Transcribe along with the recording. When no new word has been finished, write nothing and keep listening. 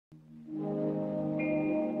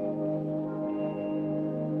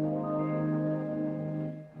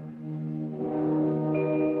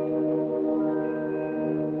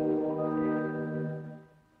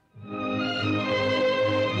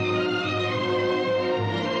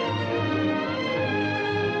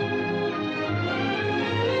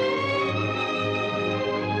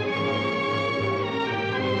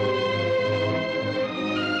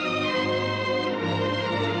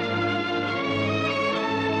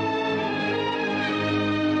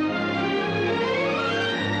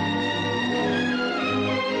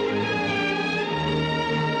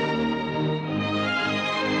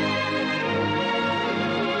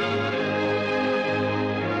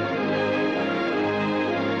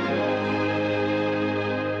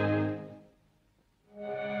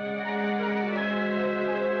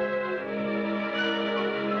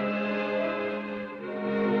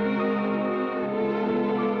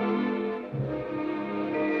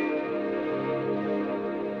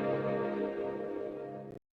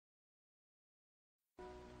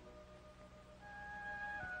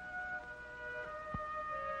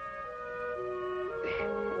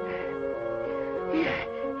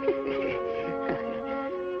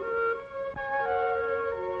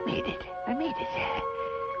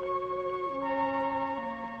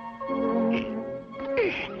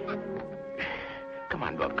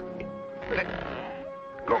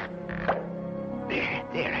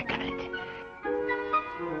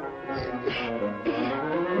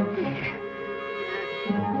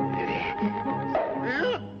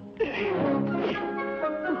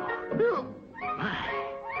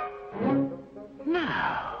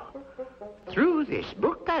Through this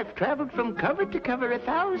book, I've traveled from cover to cover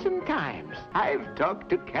 1,000 times. I've talked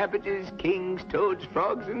to cabbages, kings, toads,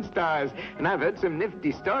 frogs, and stars. And I've heard some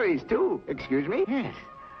nifty stories, too. Excuse me? Yes.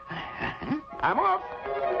 I'm off.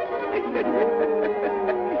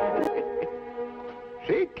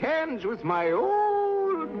 Shake hands with my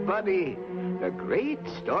old buddy, the great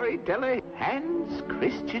storyteller, Hans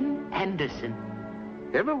Christian Andersen.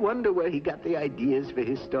 Ever wonder where he got the ideas for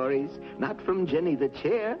his stories? Not from Jenny the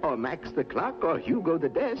Chair, or Max the Clock, or Hugo the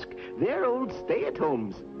Desk. They're old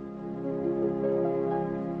stay-at-homes.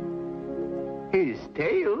 His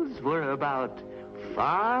tales were about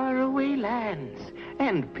faraway lands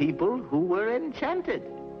and people who were enchanted.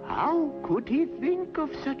 How could he think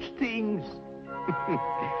of such things?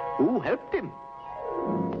 Who helped him?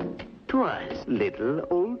 'Twas little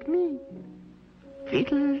old me.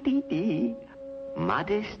 Fiddle-dee-dee.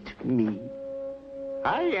 Modest me.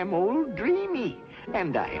 I am old Dreamy,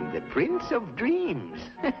 and I am the Prince of Dreams.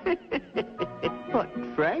 But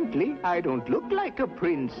frankly, I don't look like a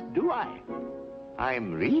prince, do I?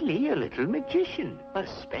 I'm really a little magician, a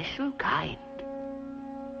special kind.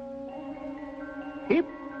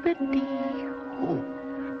 Hippity-hoo.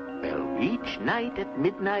 Well, each night at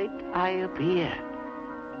midnight I appear.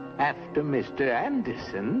 After Mr.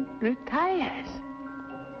 Andersen retires,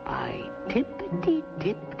 I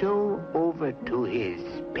tippity-tiptoe over to his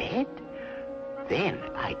bed. Then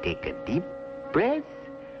I take a deep breath.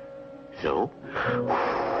 So.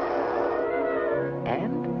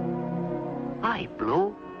 And I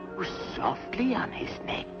blow softly on his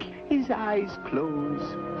neck. His eyes close.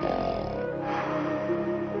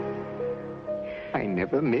 I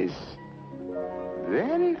never miss.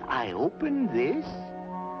 Then I open this.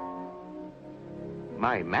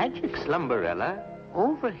 My magic slumberella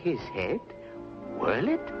over his head, whirl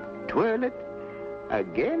it, twirl it,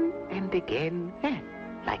 again and again,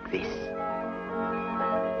 like this.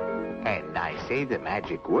 And I say the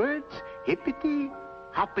magic words, hippity,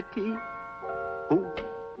 hoppity, hoo.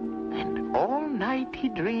 And all night he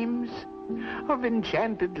dreams of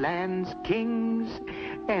enchanted lands, kings,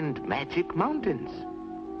 and magic mountains.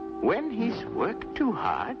 When he's worked too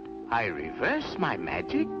hard, I reverse my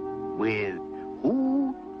magic with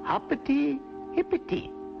hoo, hoppity, hippity.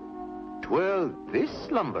 Twirl this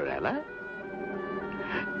slumberella,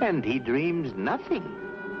 and he dreams nothing.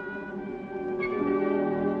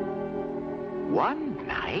 One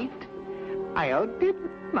night, I outdid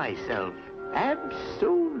myself,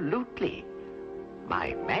 absolutely.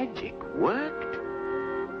 My magic worked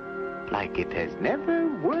like it has never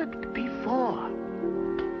worked before.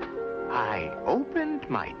 I opened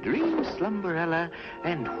my dream slumberella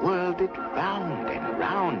and whirled it round and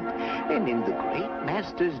round, and in the great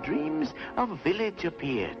master's dreams, a village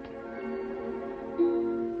appeared.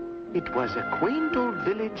 It was a quaint old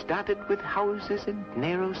village dotted with houses and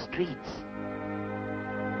narrow streets.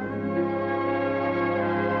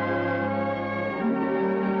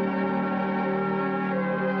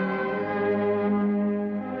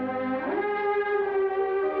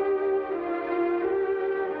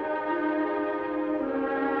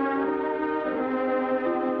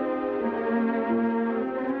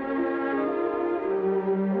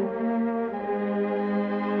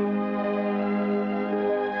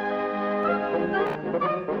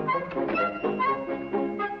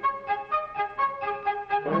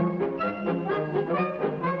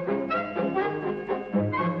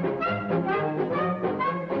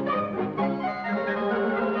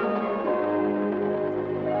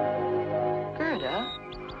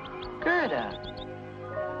 Gerda,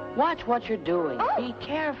 watch what you're doing. Oh. Be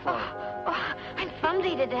careful. Oh, I'm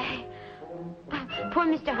clumsy today. Poor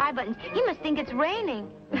Mr. Highbuttons. He must think it's raining.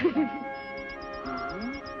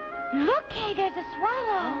 Look, Kay, there's a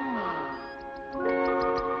swallow.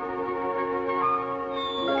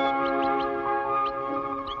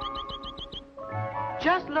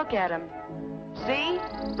 Just look at him. See?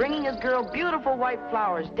 Bringing his girl beautiful white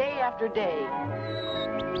flowers day after day.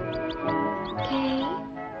 Kay,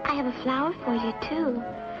 I have a flower for you, too.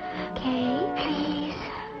 Kay, please.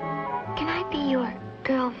 Can I be your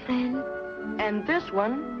girlfriend? And this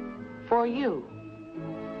one for you.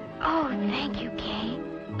 Oh, thank you, Kay.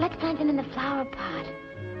 Let's plant them in the flower pot.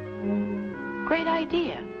 Great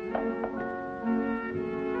idea.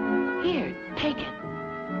 Here, take it.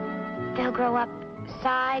 They'll grow up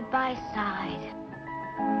side by side.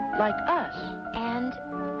 Like us. And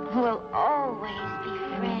we'll always be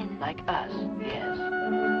friends. Like us, yes.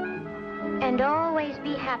 And always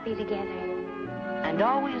be happy together. And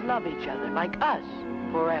always love each other, like us,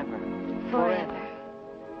 forever. Forever.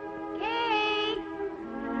 Kay!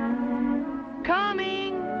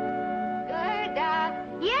 Coming! Gerda!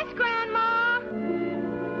 Yes, Grandma?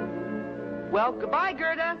 Well, goodbye,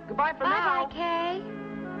 Gerda. Goodbye for now. Bye, Kay.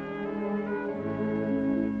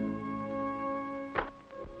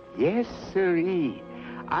 Yes, sirree.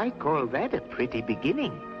 I call that a pretty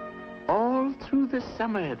beginning. All through the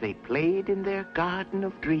summer they played in their garden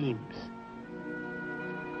of dreams.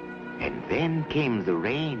 And then came the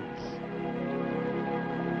rains,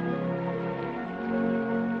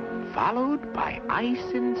 followed by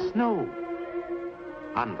ice and snow.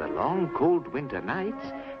 On the long, cold winter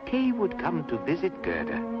nights, Kay would come to visit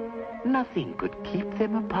Gerda. Nothing could keep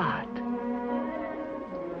them apart.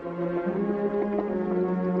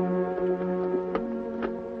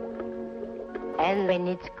 And when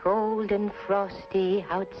it's cold and frosty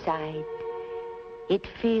outside, it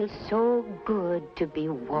feels so good to be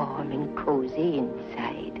warm and cozy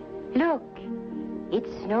inside. Look,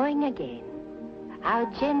 it's snowing again. How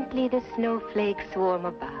gently the snowflakes swarm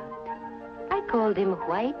about. I call them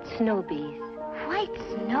white snow bees. White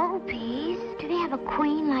snow bees? Do they have a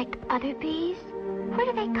queen like other bees? Where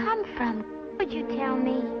do they come from? Would you tell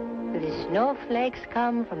me? The snowflakes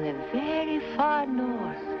come from the very far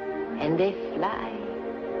north, and they fly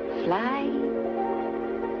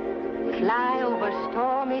over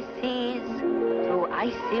stormy seas, through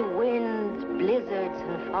icy winds, blizzards,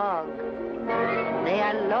 and fog. They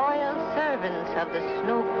are loyal servants of the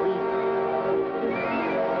Snow Queen.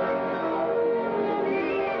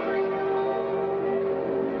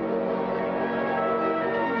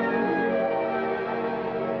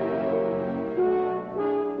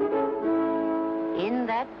 In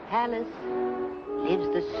that palace lives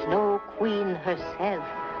the Snow Queen herself.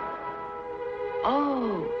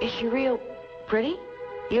 Oh, is she real pretty?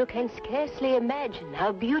 You can scarcely imagine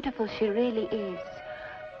how beautiful she really is.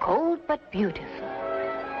 Cold but beautiful.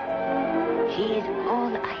 She is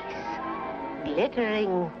all ice.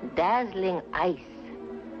 Glittering, dazzling ice.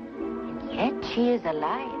 And yet she is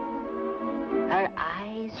alive. Her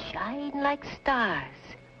eyes shine like stars,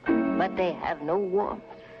 but they have no warmth.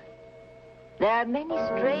 There are many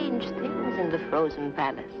strange things in the frozen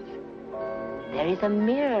palace. There is a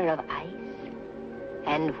mirror of ice.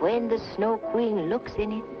 And when the Snow Queen looks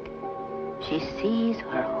in it, she sees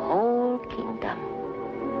her whole kingdom.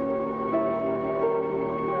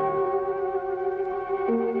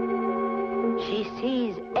 She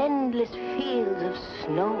sees endless fields of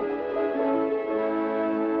snow,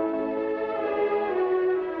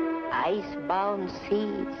 ice-bound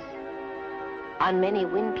seas. On many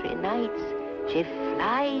wintry nights, she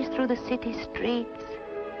flies through the city streets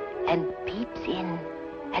and peeps in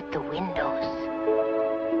at the windows.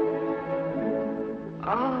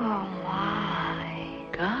 Oh, my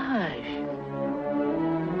gosh.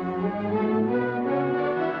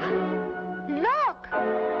 Look!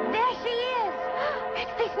 There she is!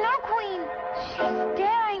 It's the Snow Queen! She's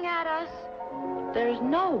staring at us. There's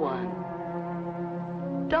no one.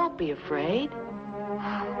 Don't be afraid.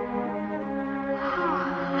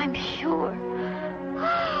 I'm sure.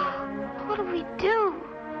 What do we do?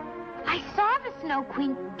 I saw the Snow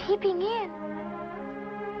Queen peeping in.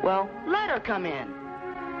 Well, let her come in.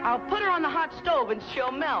 I'll put her on the hot stove and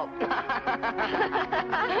she'll melt.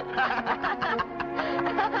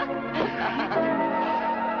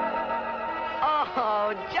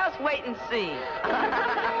 Oh, just wait and see.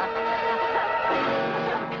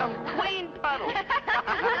 Come clean puddle.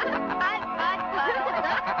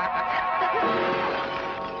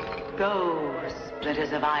 Go,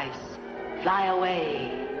 splitters of ice, fly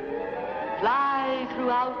away. Fly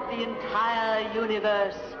throughout the entire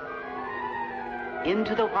universe,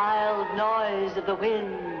 into the wild noise of the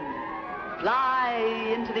wind. Fly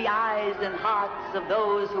into the eyes and hearts of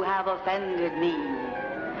those who have offended me.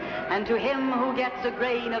 And to him who gets a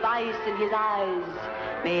grain of ice in his eyes,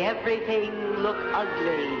 may everything look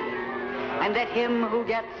ugly. And let him who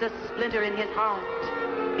gets a splinter in his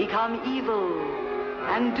heart become evil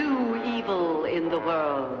and do evil in the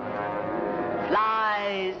world.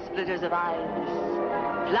 Fly, splitters of ice,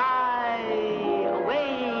 fly away.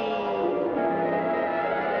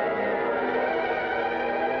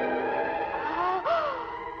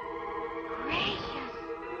 Gracious.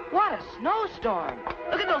 What a snowstorm.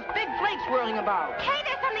 Look at those big flakes whirling about. Kay,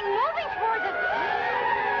 there's something moving towards us.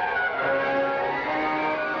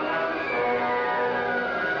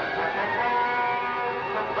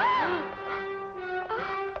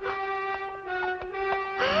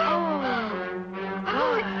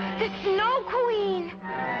 The Snow Queen!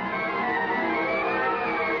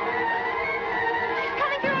 She's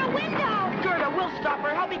coming through our window! Gerda, we'll stop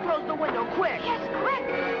her. Help me close the window, quick. Yes, quick!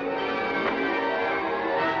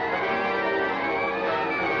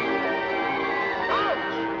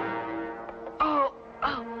 Oh!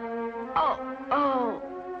 Oh! Oh! Oh!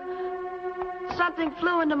 Something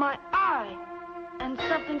flew into my eye, and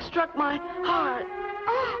something struck my heart.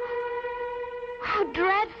 Oh, how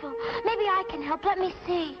dreadful. Maybe I can help. Let me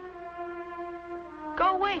see.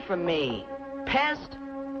 Go away from me, pest.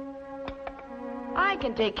 I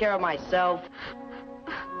can take care of myself.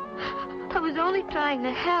 I was only trying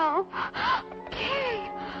to help. Kay,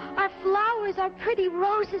 our flowers, our pretty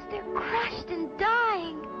roses, they're crushed and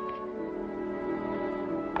dying.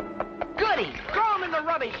 Goody! Throw them in the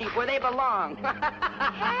rubbish heap where they belong.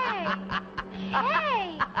 Hey!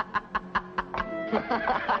 Hey!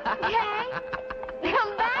 Kay!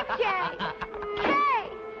 Come back, Kay! Kay!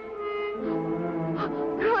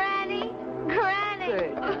 Granny!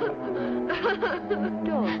 Granny!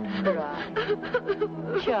 Don't cry.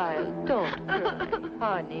 Child, don't cry.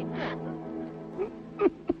 Honey,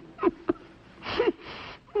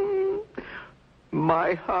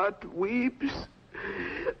 My heart weeps.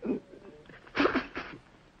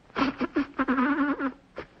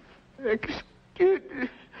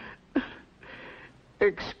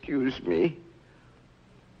 Excuse me.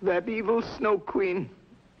 That evil Snow Queen,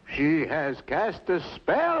 she has cast a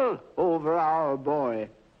spell over our boy.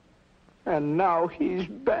 And now he's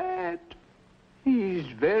bad. He's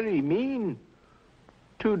very mean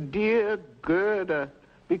to dear Gerda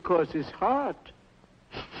because his heart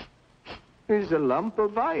is a lump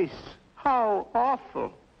of ice. How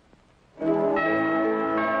awful.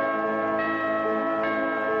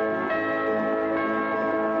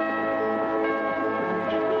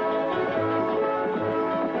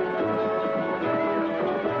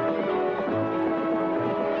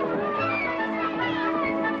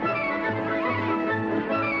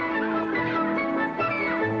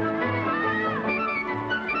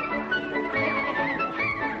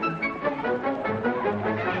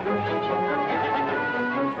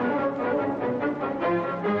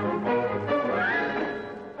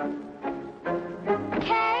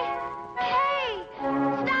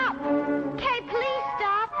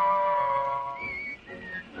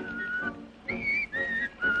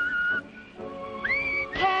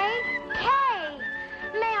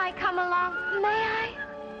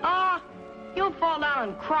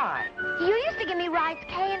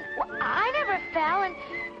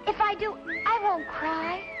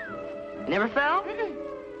 Never fell? Mm-mm.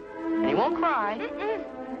 And he won't cry? Mm-mm.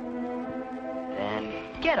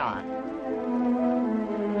 Then get on.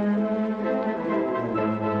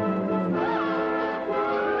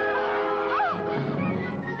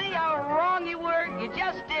 See how wrong you were? You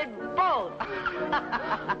just did both.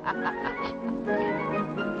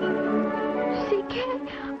 See, Kay,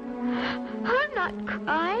 I'm not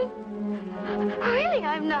crying. Really,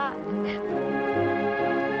 I'm not.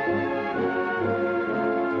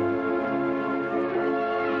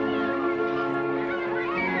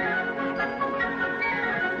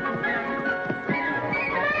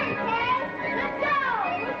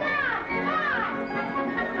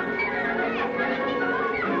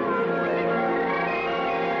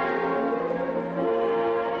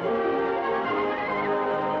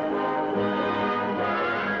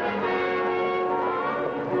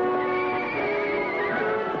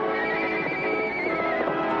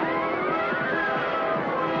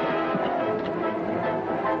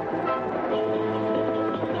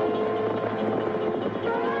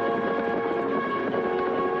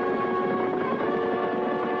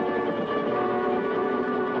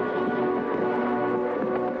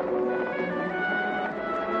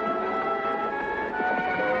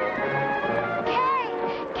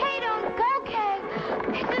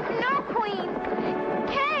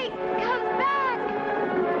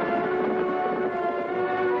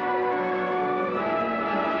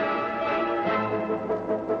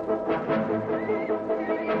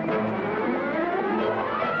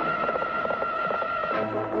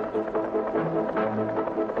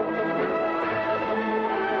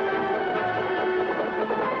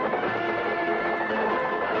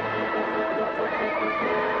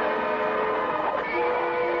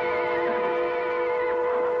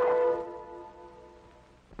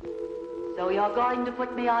 So you're going to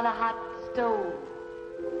put me on a hot stove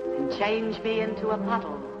and change me into a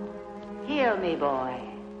puddle. Hear me, boy.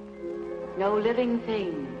 No living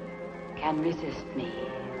thing can resist me.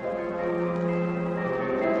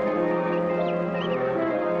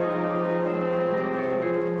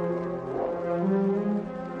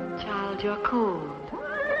 Child, you're cold.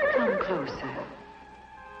 Come closer.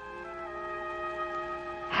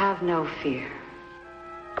 Have no fear.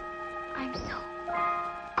 I'm so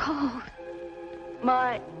cold.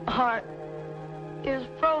 My heart is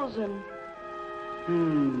frozen.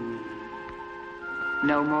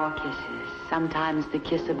 No more kisses. Sometimes the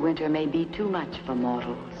kiss of winter may be too much for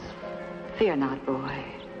mortals. Fear not, boy.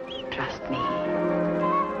 Trust me.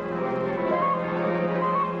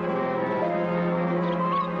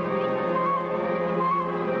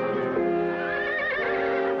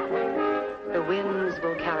 The winds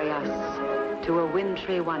will carry us to a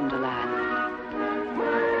wintry wonderland.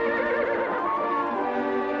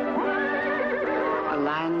 A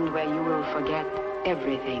land where you will forget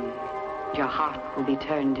everything. Your heart will be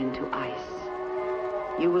turned into ice.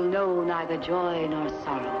 You will know neither joy nor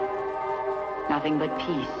sorrow. Nothing but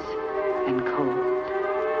peace and cold.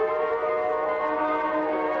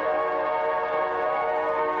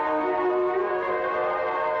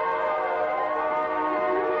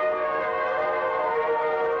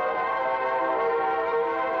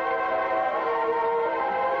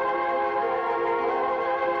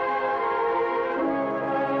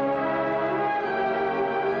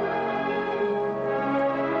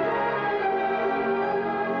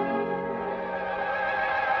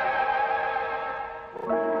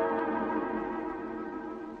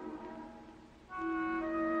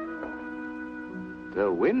 The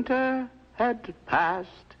winter had passed,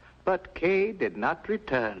 but Kay did not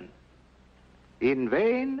return. In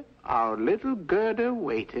vain our little Gerda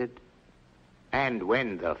waited. And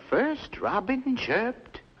when the first robin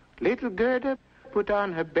chirped, little Gerda put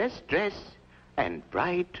on her best dress and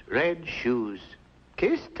bright red shoes,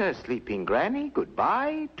 kissed her sleeping granny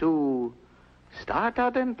goodbye to start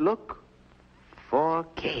out and look for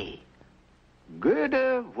Kay.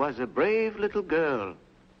 Gerda was a brave little girl.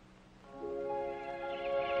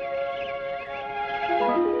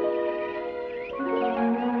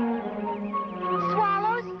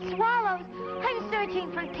 Swallows, I'm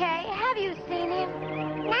searching for Kay. Have you seen him?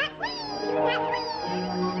 Not me.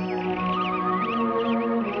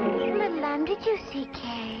 Little lamb, did you see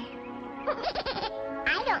Kay?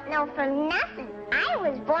 I don't know for nothing. I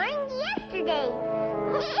was born yesterday.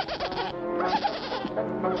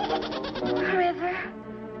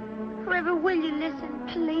 River, will you listen,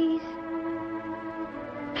 please?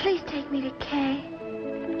 Please take me to Kay.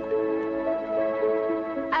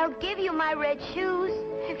 I'll give you my red shoes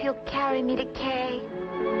if you'll carry me to Kay.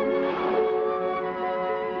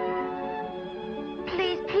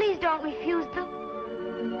 Please don't refuse them.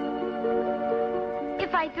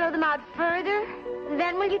 If I throw them out further,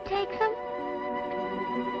 then will you take them?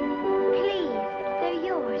 Please, they're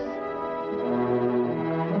yours.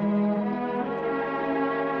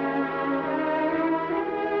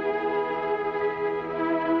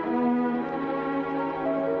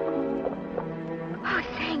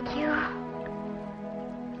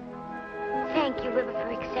 Thank you, River, for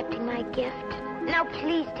accepting my gift. Now,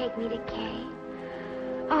 please take me to Kay.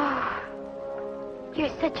 Oh,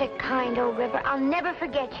 you're such a kind old River. I'll never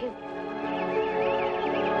forget you.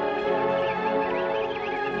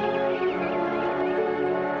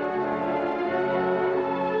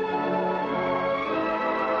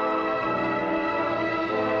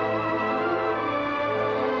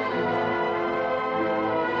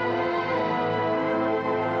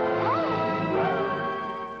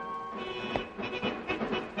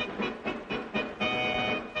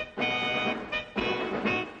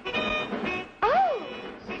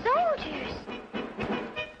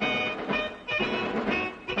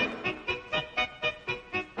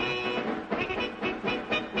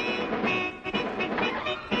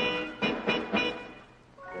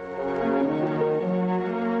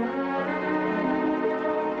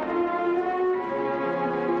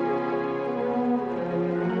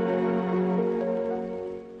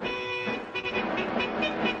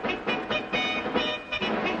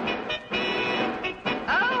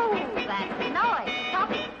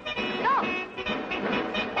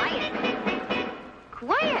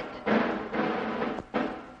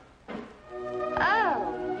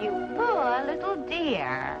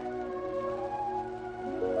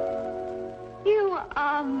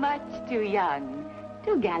 Too young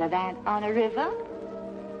to gallivant on a river.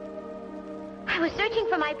 I was searching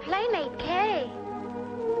for my playmate, Kay.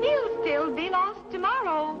 You'll still be lost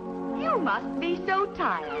tomorrow. You must be so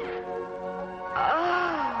tired.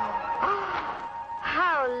 Oh,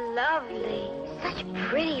 how lovely. Such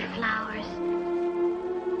pretty flowers.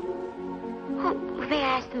 Oh, may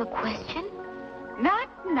I ask them a question? Not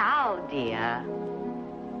now, dear.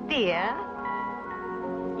 Dear,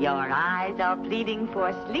 your eyes are pleading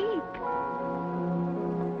for sleep.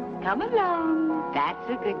 Come along. That's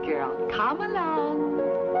a good girl. Come along.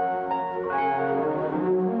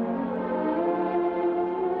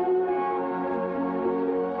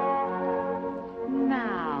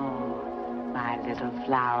 Now, my little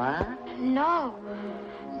flower. No,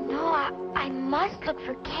 I must look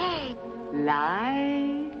for Kay.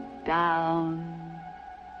 Lie down.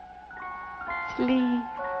 Sleep,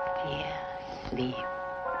 dear, sleep.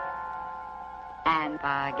 And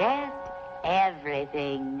forget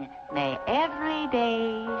everything. May every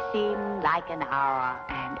day seem like an hour,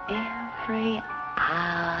 and every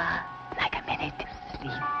hour like a minute.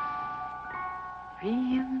 Sleep.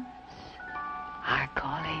 Dreams are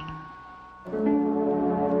calling.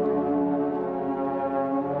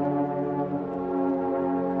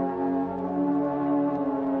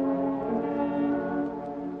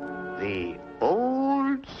 The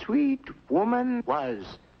old sweet woman was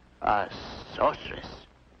a sorceress.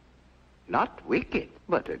 Not wicked,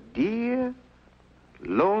 but a dear,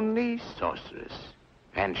 lonely sorceress.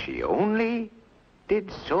 And she only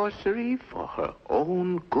did sorcery for her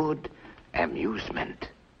own good amusement.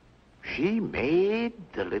 She made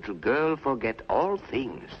the little girl forget all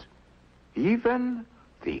things, even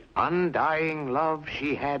the undying love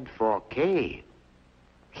she had for Kay.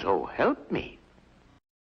 So help me.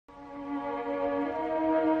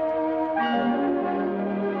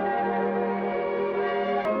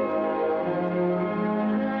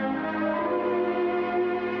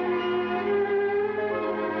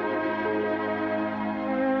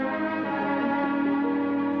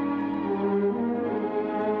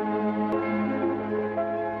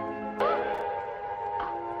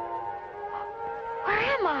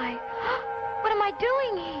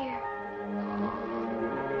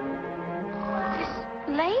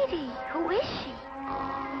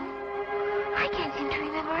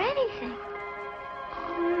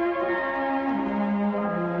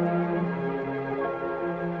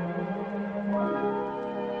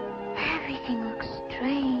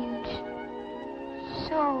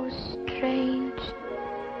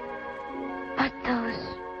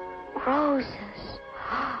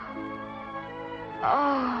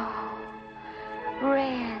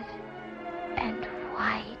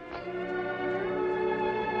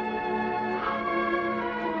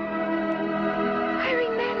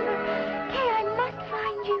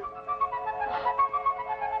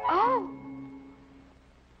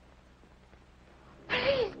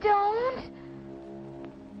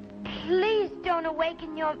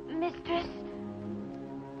 Awaken your mistress.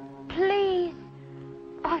 Please.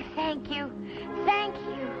 Oh, thank you. Thank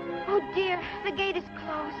you. Oh, dear, the gate is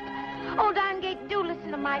closed. Old Iron Gate, do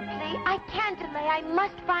listen to my plea. I can't delay. I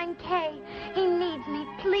must find Kay. He needs me.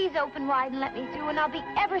 Please open wide and let me through, and I'll be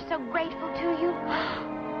ever so grateful to you.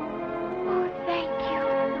 Oh, thank you.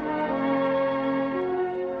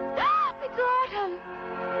 It's autumn.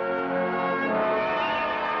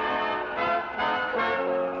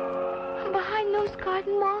 Those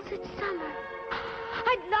garden walls, it's summer.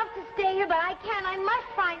 I'd love to stay here, but I can't. I must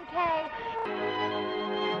find Kay.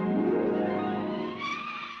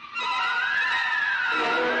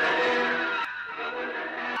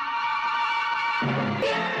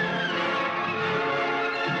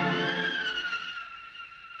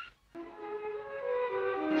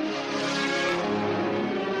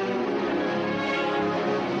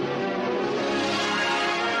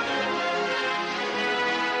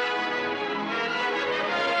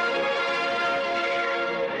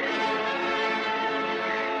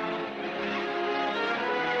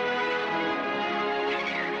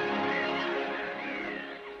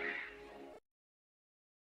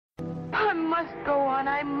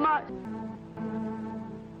 I must.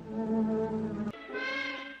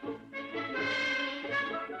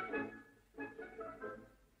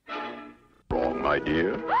 Wrong, my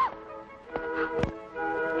dear.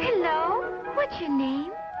 Hello. What's your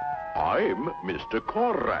name? I'm Mr.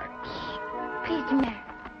 Corax. Pleased to meet you.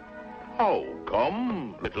 How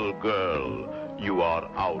come, little girl, you are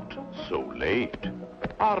out so late?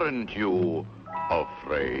 Aren't you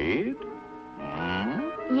afraid?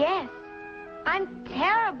 Yes. I'm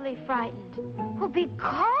terribly frightened. Well,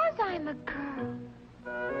 because I'm a girl.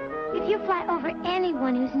 If you fly over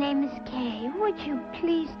anyone whose name is Kay, would you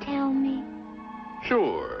please tell me?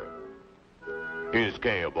 Sure. Is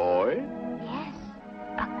Kay a boy? Yes.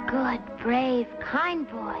 A good, brave, kind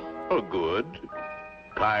boy. A good,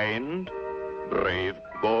 kind, brave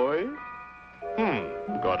boy?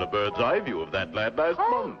 Got a bird's eye view of that lad last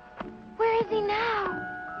month. Where is he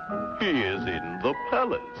now? He is in the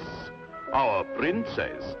palace. Our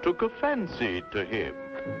princess took a fancy to him.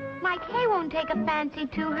 My Kay won't take a fancy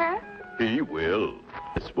to her. He will.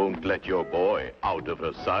 This won't let your boy out of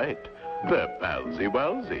her sight. They're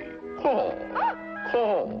palsy-walsy. Caw.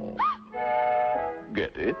 Caw.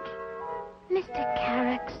 Get it? Mr.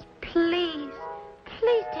 Corax, please.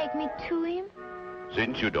 Please take me to him.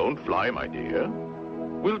 Since you don't fly, my dear,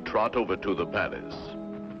 we'll trot over to the palace.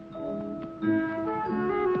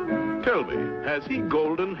 Tell me, has he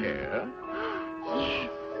golden hair? Yes.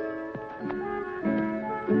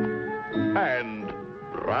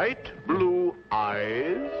 Bright blue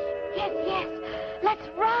eyes. Yes, yes. Let's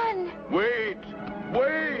run. Wait!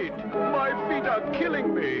 Wait! My feet are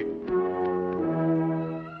killing me.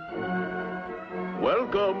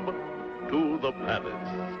 Welcome to the palace.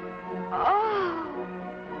 Oh,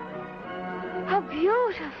 how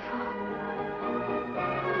beautiful.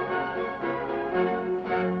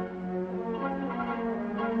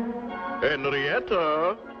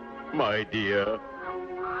 Henrietta, my dear.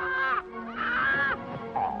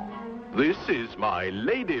 This is my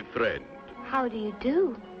lady friend. How do you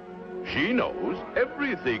do? She knows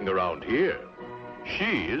everything around here.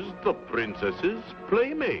 She is the princess's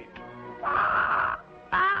playmate.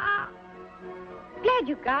 Glad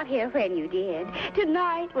you got here when you did.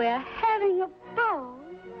 Tonight we're having a ball.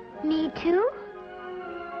 Me too?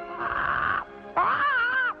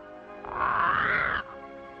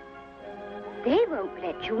 They won't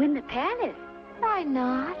let you in the palace. Why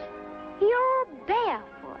not? You're barefoot.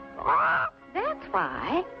 That's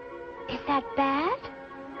why. Is that bad?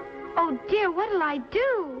 Oh, dear, what'll I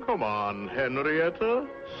do? Come on, Henrietta.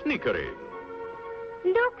 Sneakering.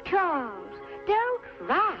 Look, Charles, don't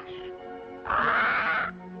rush.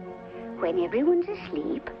 When everyone's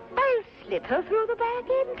asleep, I'll slip her through the back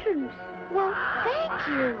entrance. Well, thank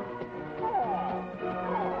you.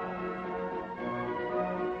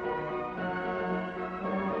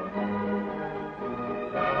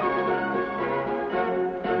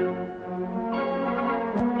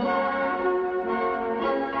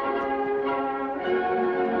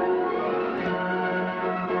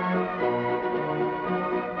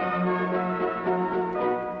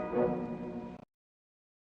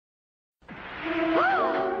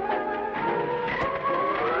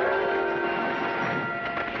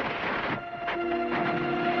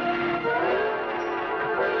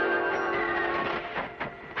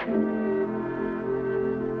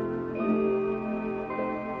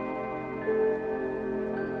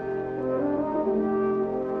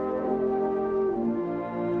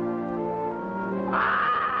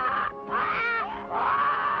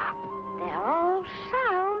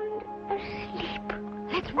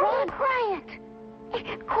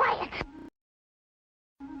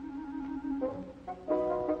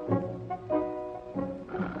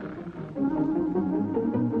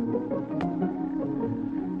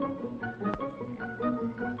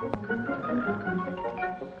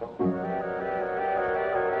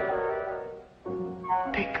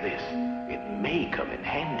 Take this. It may come in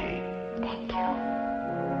handy. Thank you.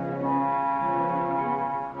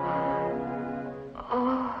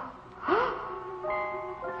 Oh.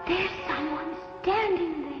 There's someone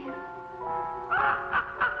standing there.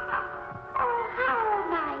 Oh, how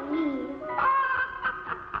naive.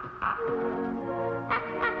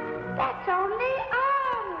 That's only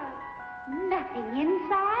armor. Nothing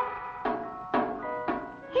inside.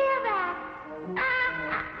 Hear that?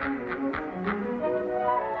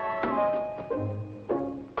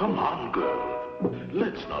 Come on, girl.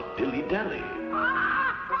 Let's not dilly-dally.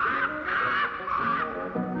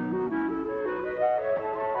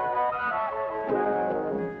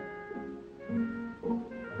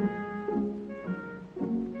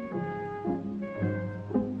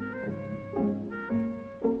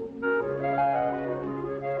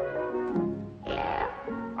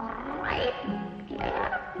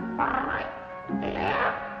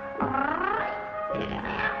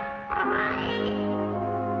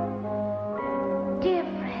 Dear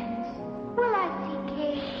friends, will I see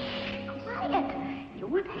Kate? Quiet. You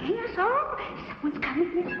won't hang us all. Someone's coming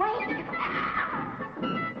this way.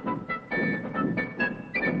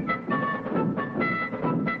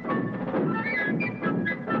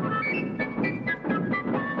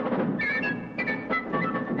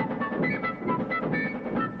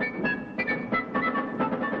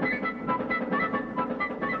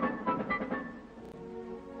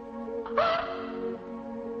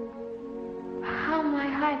 How my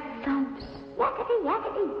heart thumps. Yakety,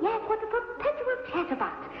 yakety, yak with a perpetual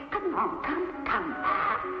chatterbox. Come on, come.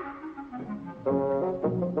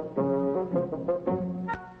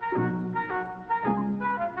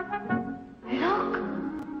 Look,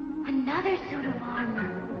 another suit of armor.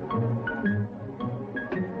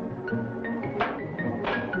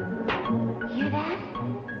 Hear that?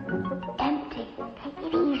 Empty. Take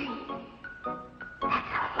it easy.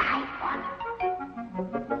 That's a live one.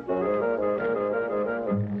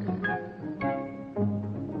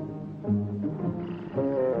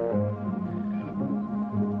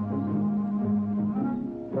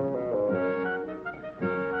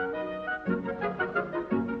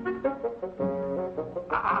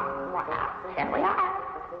 Here we are.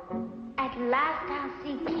 At last I'll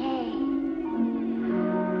see Kay.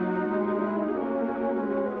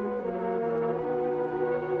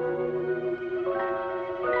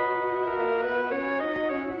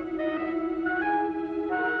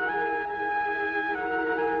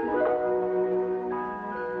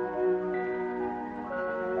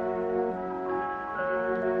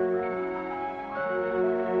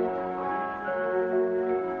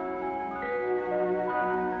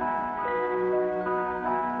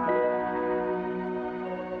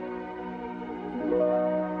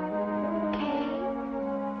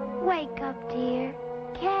 makeup, dear.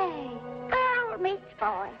 Kay. Oh, Miss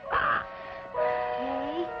Boy.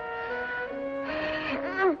 Kay.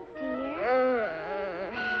 Dear.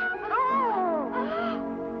 Oh,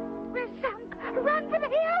 we're sunk. Run for the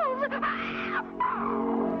hills.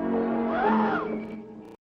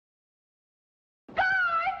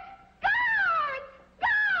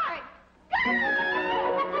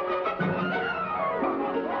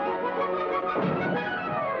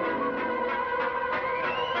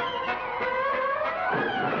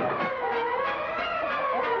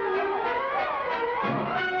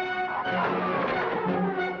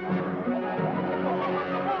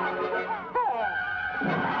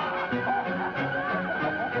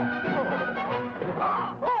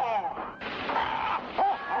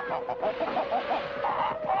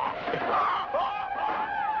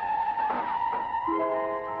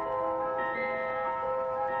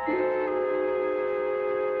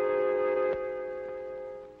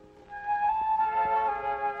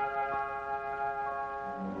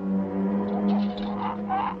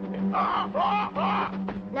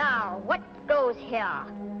 Now, what goes here?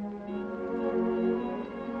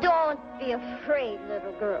 Don't be afraid,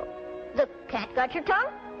 little girl. The cat got your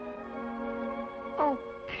tongue? Oh,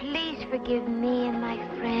 please forgive me and my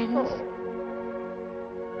friends.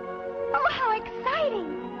 Oh, how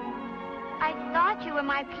exciting. I thought you were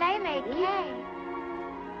my playmate, Kay.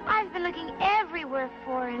 I've been looking everywhere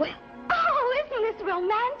for him. Well, oh, isn't this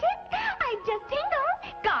romantic? I just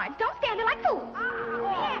tingled. Guards, don't stand there like fools.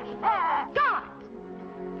 Guards,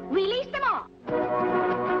 release them all.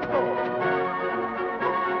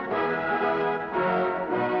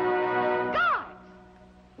 Guards,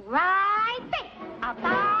 right face,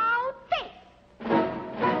 about face.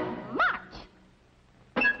 March.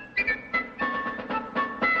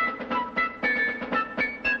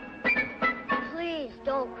 Please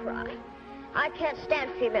don't cry. I can't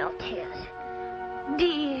stand female tears.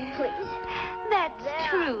 Dear, Please. that's There.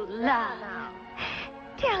 true There love. now.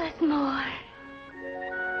 Tell us more.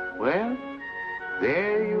 Well,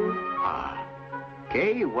 there you are.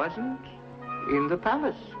 Kay wasn't in the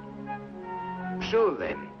palace. So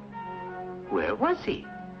then, where was he?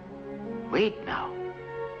 Wait now.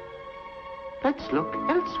 Let's look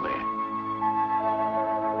elsewhere.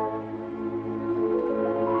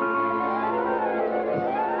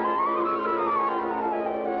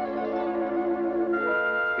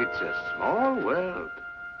 It's a small world.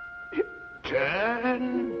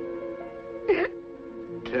 Turn.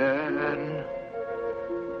 Turn.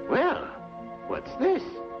 Well, what's this?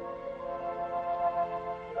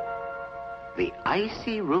 The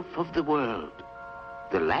icy roof of the world.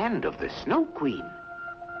 The land of the Snow Queen.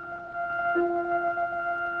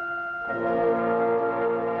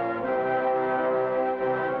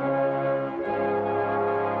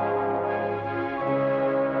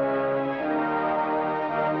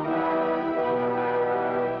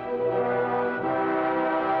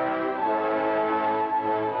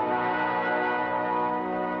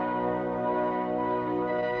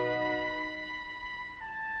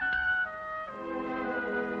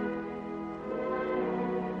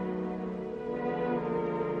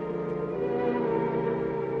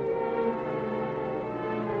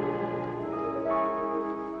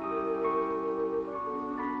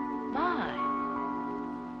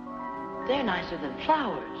 They're nicer than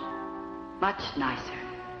flowers. Much nicer.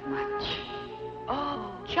 Much.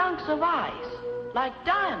 Oh, chunks of ice, like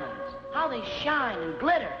diamonds. How they shine and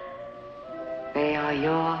glitter. They are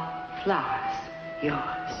your flowers.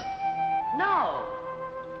 Yours. No,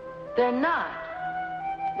 they're not.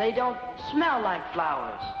 They don't smell like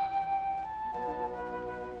flowers.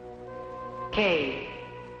 Kay,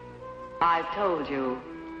 I've told you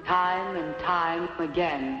time and time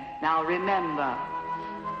again. Now remember,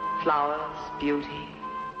 flowers, beauty,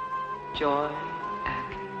 joy,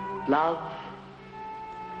 and love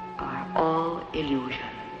are all illusions.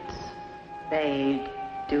 They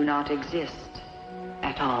do not exist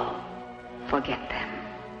at all. Forget them.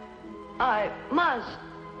 I must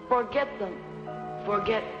forget them.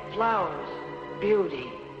 Forget flowers,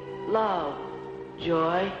 beauty, love,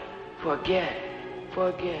 joy. Forget.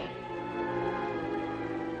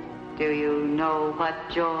 Do you know what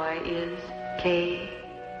joy is, Kay?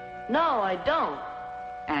 No, I don't.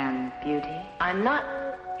 And beauty? I'm not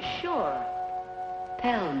sure.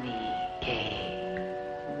 Tell me, Kay,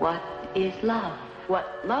 what is love? What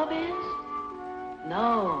love is?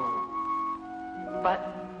 No. But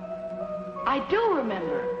I do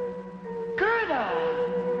remember. Gerda.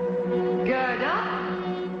 Gerda?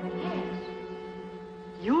 Yes.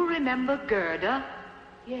 You remember Gerda?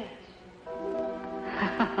 Yes.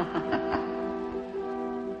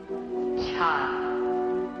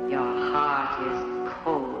 Child, your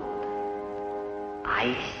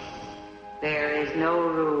ice. There is no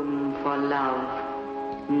room for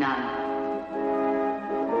love. None.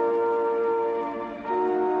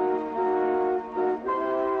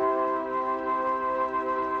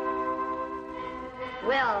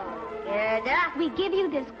 Well, Gerda, We give you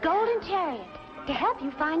this golden chariot to help you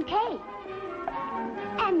find Kay.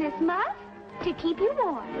 And this muff to keep you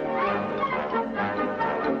warm.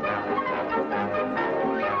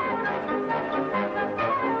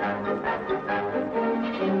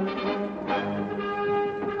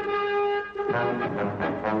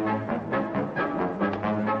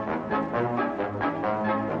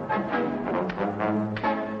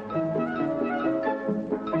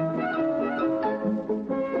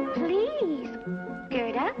 Please,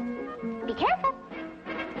 Gerda, be careful.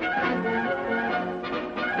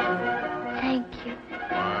 Thank you.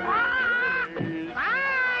 Bye.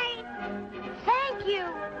 Thank you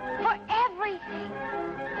for everything.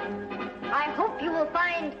 I hope you will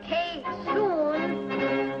find Kay soon.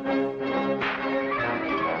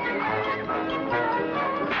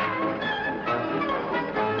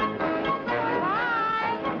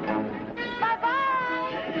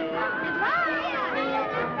 Bye-bye.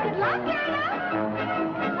 Good luck, Gerda.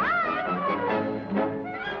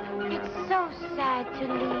 It's so sad to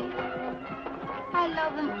leave. I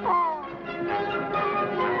love them all.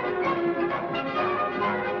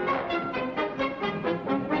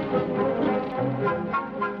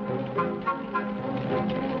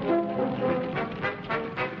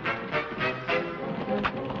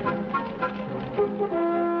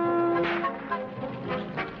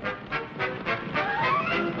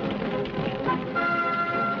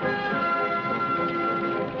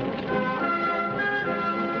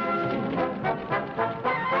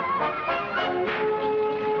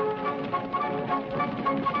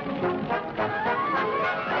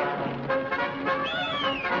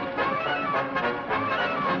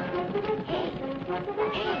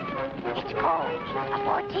 It's gold. A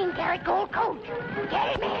 14-karat gold coat.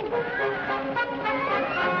 Get him in.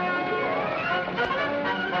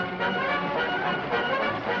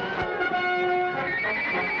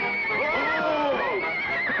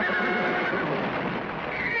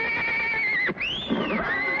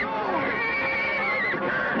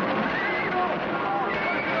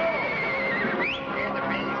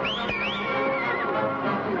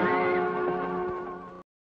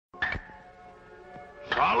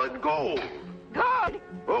 Solid gold. Gold.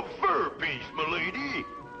 A fur piece, m'lady.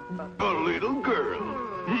 A little girl.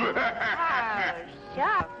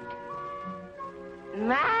 Soft.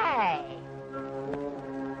 My.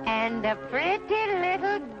 And a pretty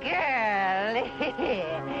little girl.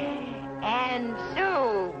 And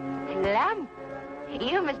so plump.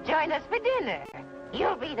 You must join us for dinner.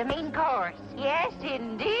 You'll be the main course. Yes,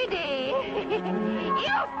 indeedy.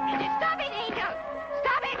 You! Stop it, Angel!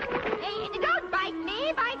 Stop it! Don't bite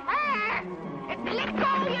me, bite her! Let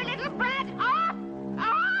go, you little brat! Off!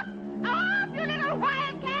 Off! Off, you little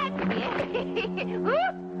wildcat!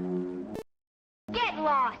 Get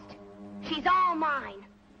lost. She's all mine.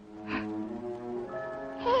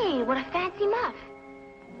 Hey, what a fancy muff.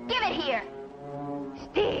 Give it here.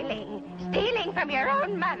 Stealing from your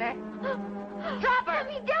own mother. Drop her. Let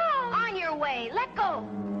me down. On your way. Let go.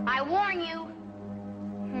 I warn you.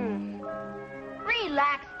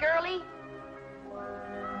 Relax, girlie.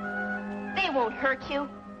 They won't hurt you.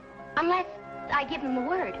 Unless I give them the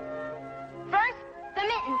word. First, the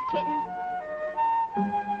mittens, kitten.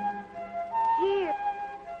 Here.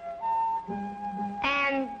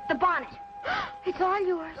 And the bonnet. It's all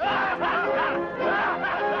yours. Ready?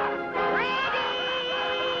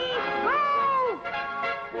 Go!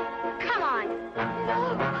 Come on.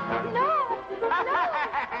 No.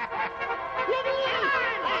 Let me in.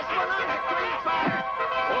 Last one on the green fire.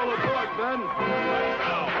 All aboard, then. Right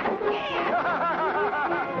now.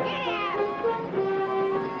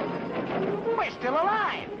 We're still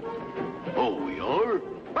alive. Oh, we are?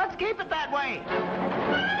 Let's keep it that way.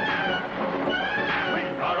 We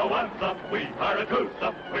are a one-some, we are a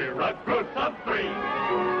two-some, we're a group-some three.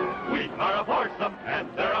 We are a foursome, and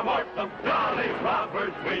there are more-some, jolly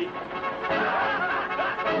robbers we.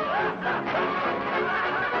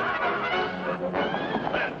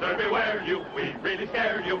 Spencer, beware you, we really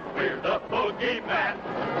scare you, we're the boogeyman.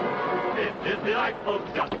 It is delightful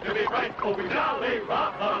just to be frightful, we jolly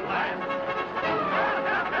rob the land.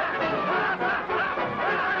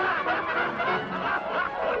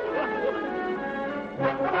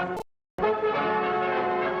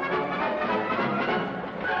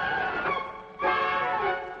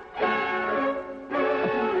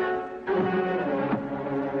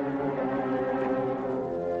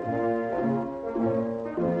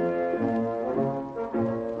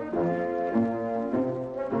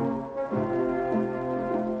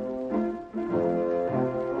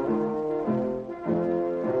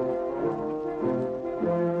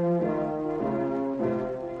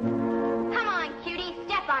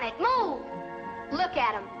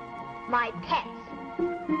 my pets.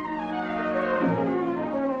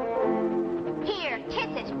 Here,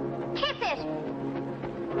 kiss it. Kiss it.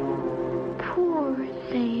 Poor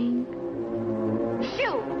thing.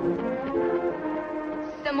 Shoo.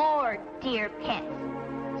 Some more, dear pets.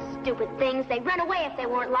 Stupid things. They'd run away if they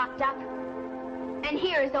weren't locked up. And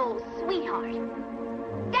here's old sweetheart.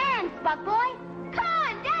 Dance, Buck Boy. Come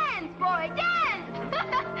on, dance, boy, dance.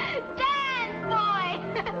 Dance, boy.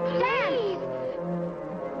 Please.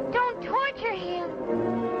 Don't torture him.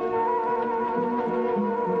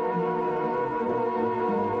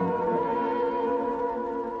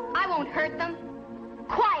 I won't hurt them.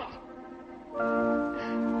 Quiet.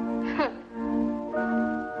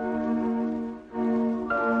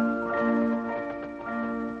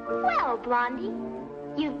 Well, Blondie,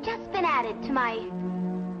 you've just been added to my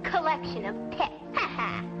collection of pets. Ha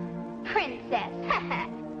ha. Princess. Ha ha.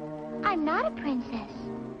 I'm not a princess.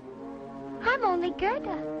 I'm only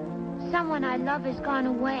Gerda. Someone I love has gone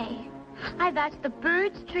away. I've asked the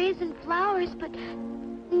birds, trees, and flowers, but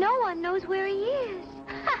no one knows where he is.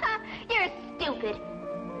 You're stupid.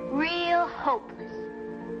 Real hopeless.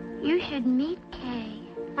 You should meet Kay.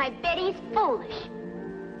 I bet he's foolish.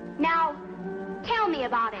 Now, tell me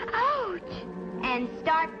about him. Ouch! And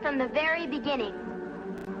start from the very beginning.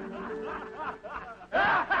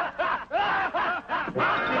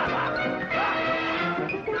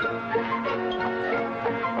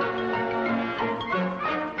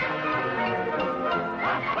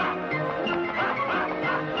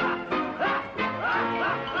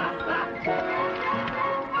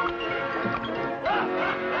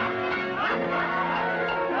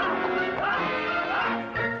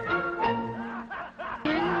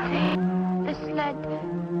 The sled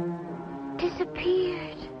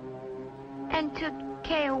disappeared and took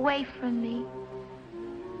Kay away from me.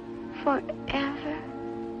 Forever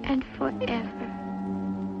and forever.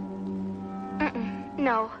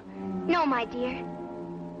 No. No, my dear.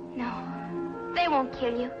 No. They won't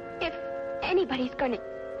kill you. If anybody's going to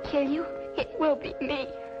kill you, it will be me.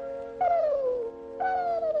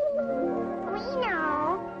 We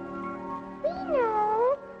know. We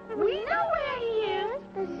know. We know where he is.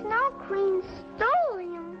 The Snow Queen stole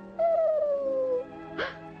him.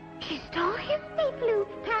 She stole him? They flew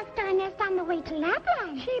past our nest on the way to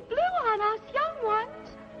Lapland. She blew on us young ones.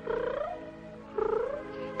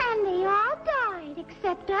 And they all died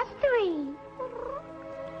except us three.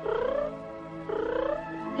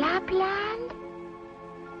 Lapland?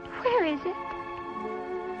 Where is it?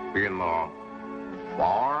 In the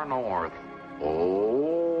far north.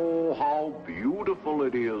 Oh, how beautiful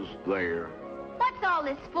it is there. What's all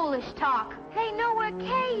this foolish talk? They know where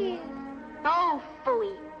Kay is. Oh,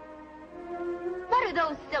 phooey. What do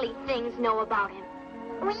those silly things know about him?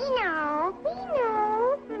 We know. We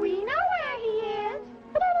know. We know where he is.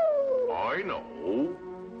 I know,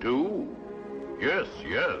 too. Yes,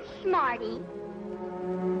 yes. Smarty.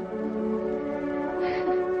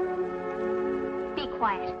 Be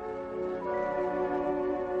quiet.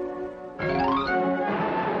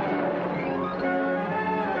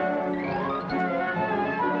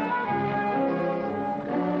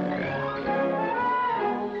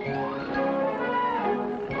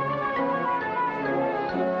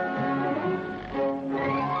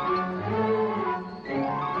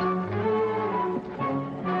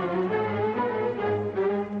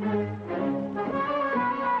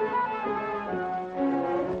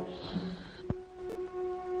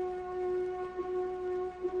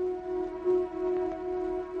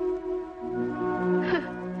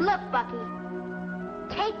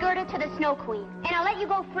 Gerda to the Snow Queen, and I'll let you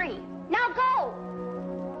go free. Now go!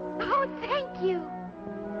 Oh, thank you.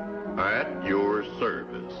 At your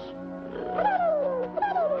service.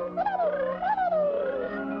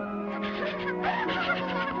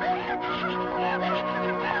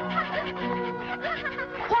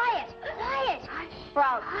 Quiet! Quiet! Hush. Or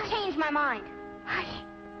I'll change my mind. Hush.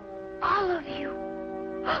 All of you.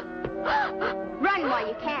 Run while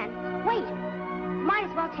you can. Wait. Might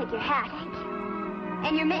as well take your hat. Thank you.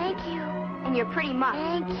 And your mittens. Thank you. And your pretty muff.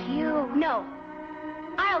 Thank you. No.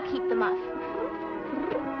 I'll keep the muff.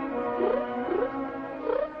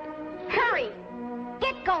 Hurry!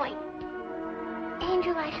 Get going!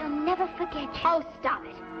 Angel, I shall never forget you. Oh, stop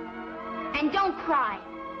it. And don't cry.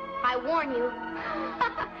 I warn you.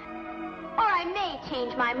 Or I may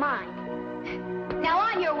change my mind. Now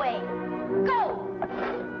on your way. Go!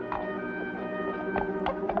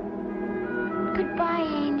 Goodbye,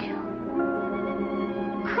 Angel.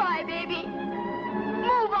 Cry, baby.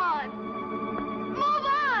 Move on. Move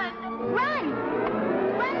on. Run.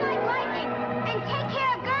 Run like lightning. And take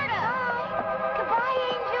care of Gerda. Goodbye,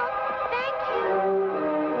 Angel. Thank you.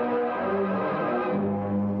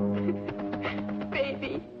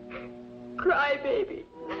 crybaby.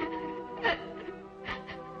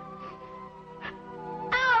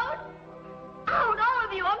 Out! Out, all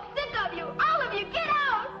of you! I'm sick of you! All of you, get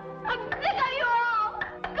out! I'm sick of you all!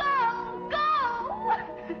 Go! Go!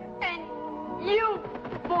 And you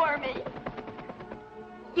bore me.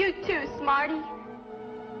 You too, Smarty.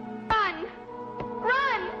 Run!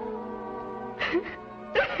 Run!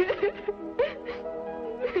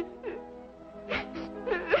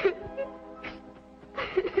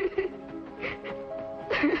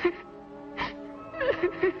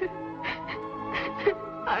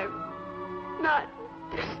 I'm not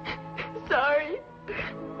sorry.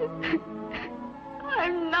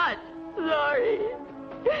 I'm not sorry.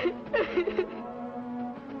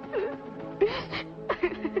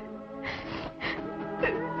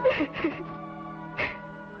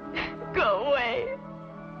 Go away.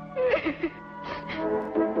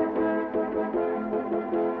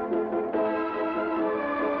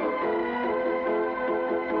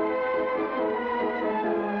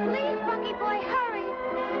 Please, Bucky boy, hurry.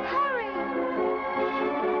 Hurry.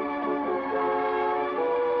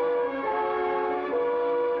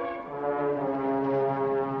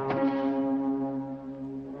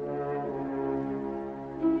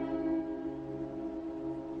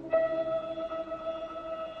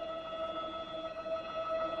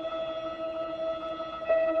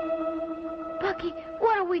 Bucky,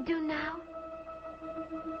 what do we do now?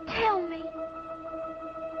 Tell me.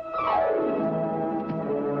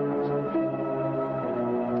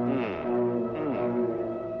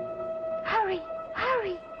 Hurry,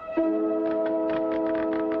 hurry.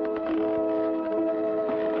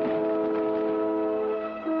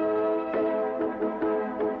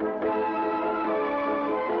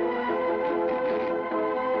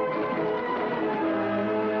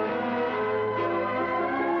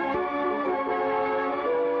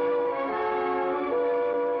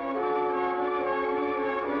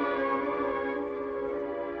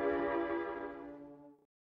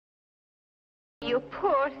 You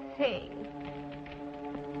poor thing.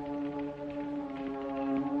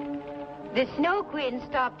 The Snow Queen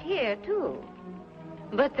stopped here, too.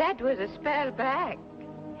 But that was a spell back.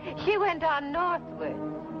 She went on northward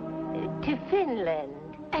to Finland.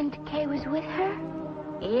 And Kay was with her?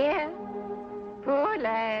 Yeah, poor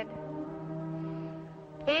lad.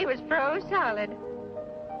 He was froze solid.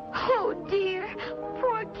 Oh, dear.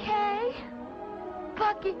 Poor Kay.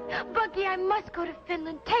 Bucky, I must go to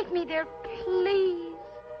Finland. Take me there, please.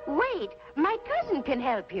 Wait, my cousin can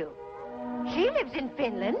help you. She lives in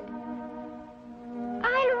Finland.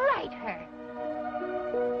 I'll write her.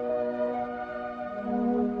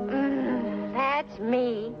 That's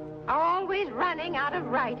me. Always running out of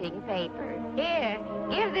writing paper. Here,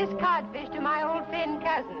 give this codfish to my old Finn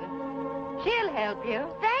cousin. She'll help you.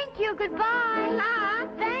 Thank you. Goodbye. Ah,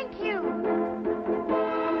 Thank you.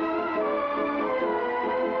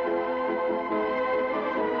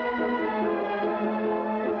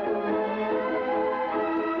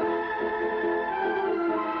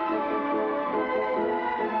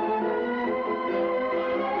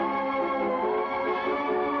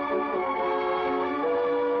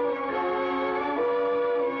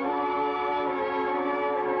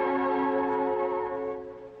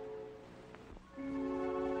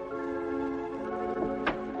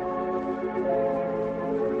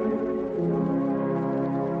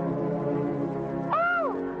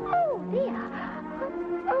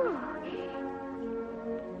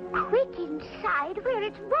 Quick inside where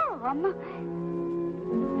it's warm.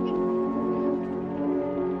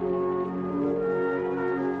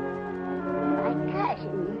 My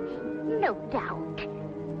cousin, no doubt.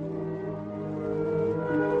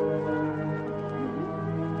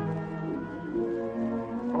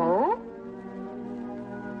 Oh?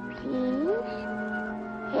 Please?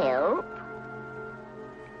 Help?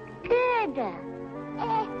 Gerda.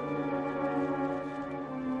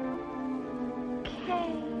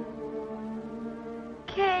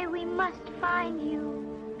 Kay, we must find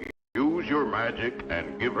you. Use your magic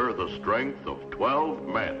and give her the strength of 12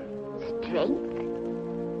 men. Strength?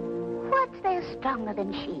 What's there stronger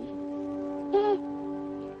than she?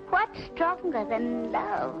 What's stronger than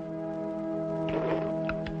love?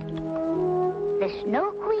 The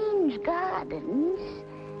Snow Queen's gardens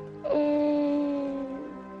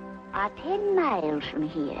are 10 miles from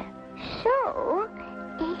here. So,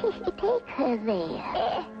 take her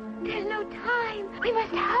there. There's no time. We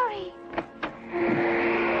must hurry.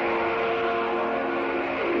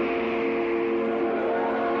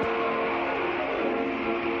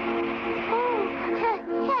 Oh, her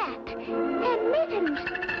hat and mittens.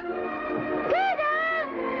 Gerda!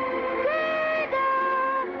 Gerda!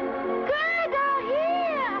 Gerda,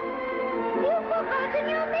 here! We'll go to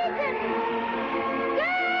New Beacon.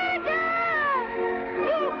 Gerda!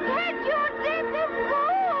 You can't use this as gold.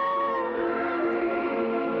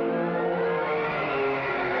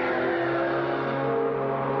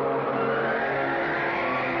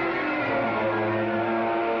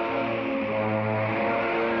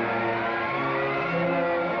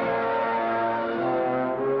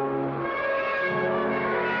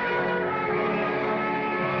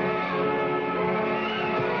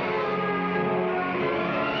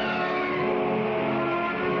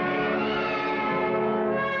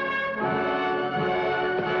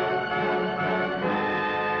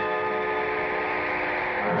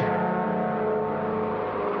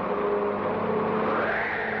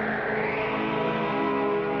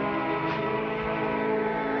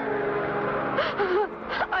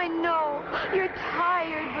 I know you're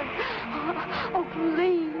tired, but oh,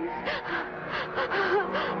 please.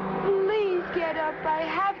 Please get up. I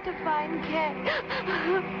have to find Kay.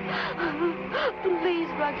 Please,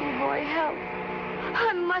 Bucky boy, help.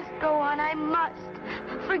 I must go on. I must.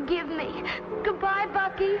 Forgive me. Goodbye,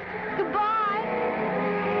 Bucky. Goodbye.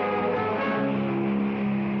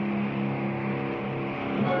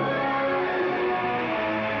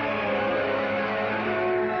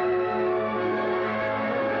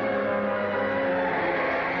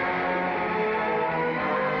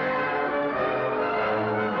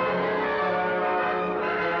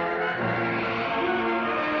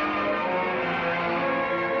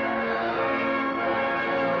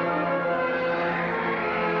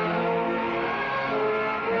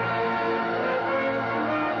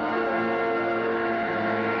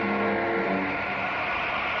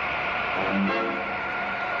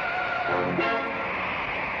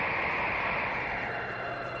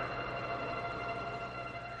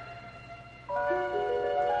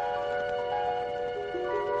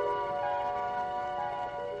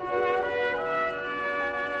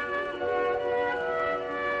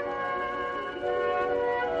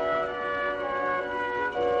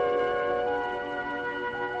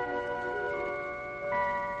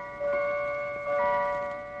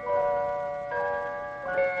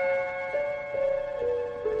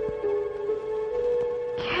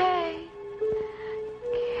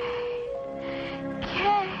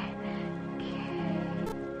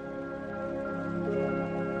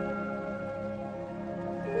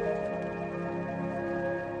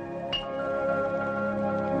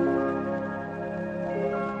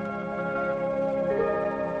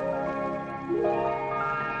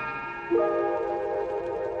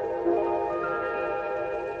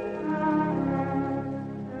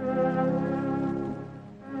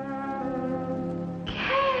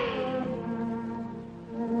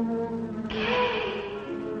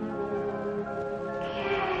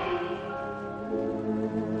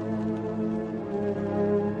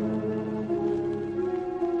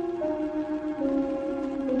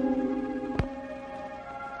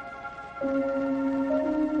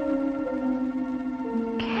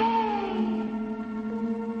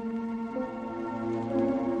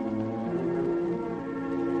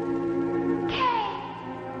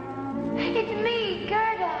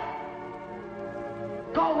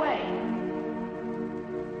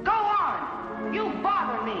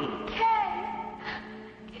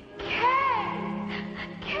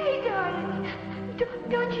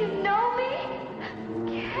 Don't you know me?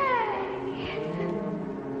 Kay.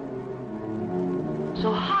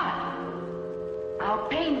 So hot. How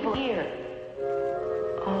painful here.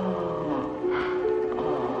 Oh,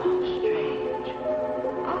 how strange.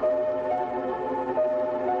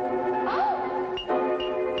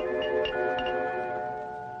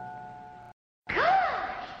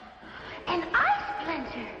 Gosh! An eye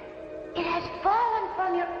splinter. It has fallen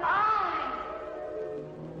from your eye.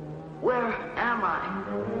 Where am I?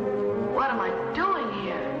 What am I doing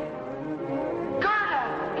here? Gerda,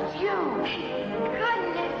 it's you.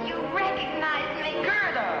 Goodness, you recognize me.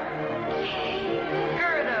 Gerda.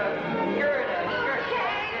 Gerda.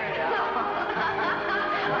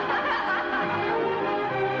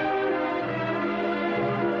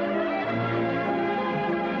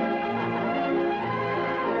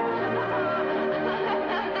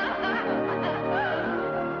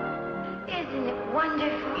 Isn't it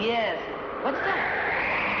wonderful? Yes. What's that?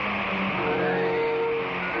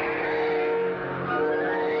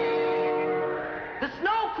 The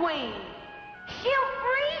Snow Queen. She'll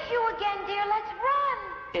freeze you again, dear. Let's run.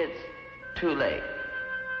 It's too late.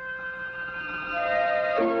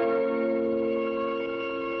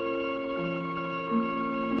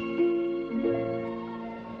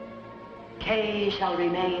 Kay shall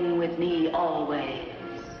remain with me always.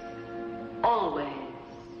 Always.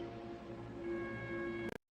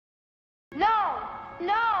 No!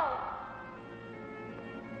 No!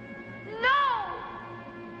 No!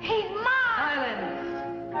 He's mine! Silence!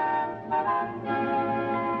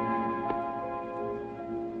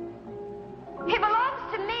 He belongs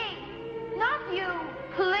to me, not you.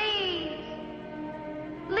 Please.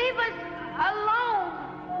 Leave us alone.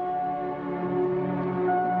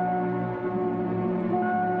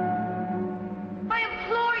 I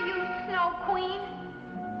implore you, Snow Queen.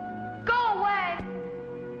 Go away.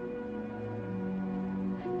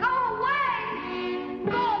 Go away.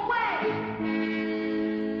 Go away.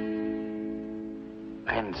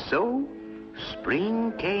 And so,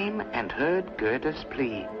 spring came and heard Gerda's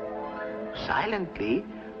plea. Silently,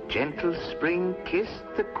 gentle spring kissed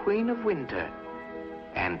the Queen of Winter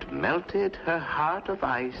and melted her heart of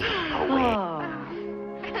ice away. Oh,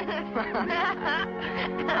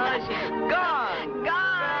 she's gone.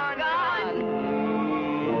 Gone, gone.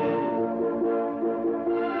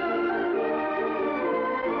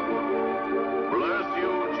 Bless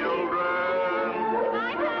you, children.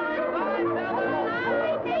 Bye, Helen. Bye,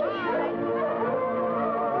 thank you.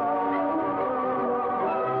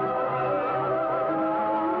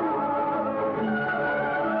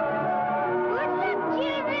 Good luck,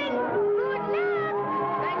 children. Good luck.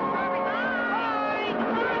 Thanks for everything. Bye.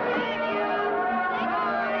 Thank you.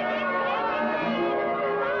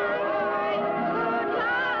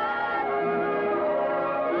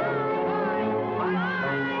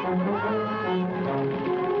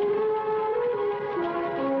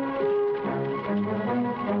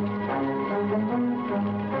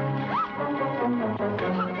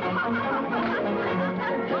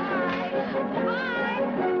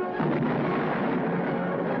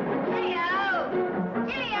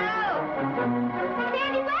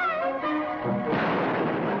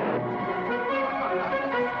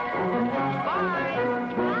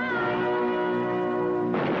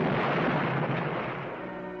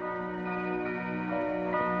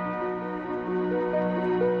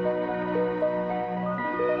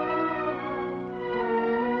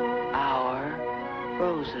 Our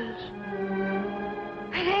roses.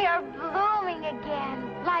 They are blooming again,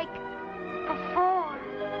 like before.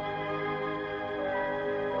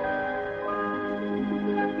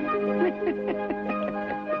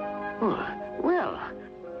 Oh, well,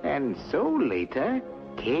 and so later,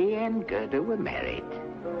 Kay and Gerda were married.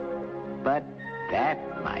 But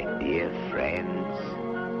that, my dear friends,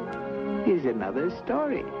 is another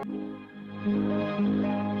story.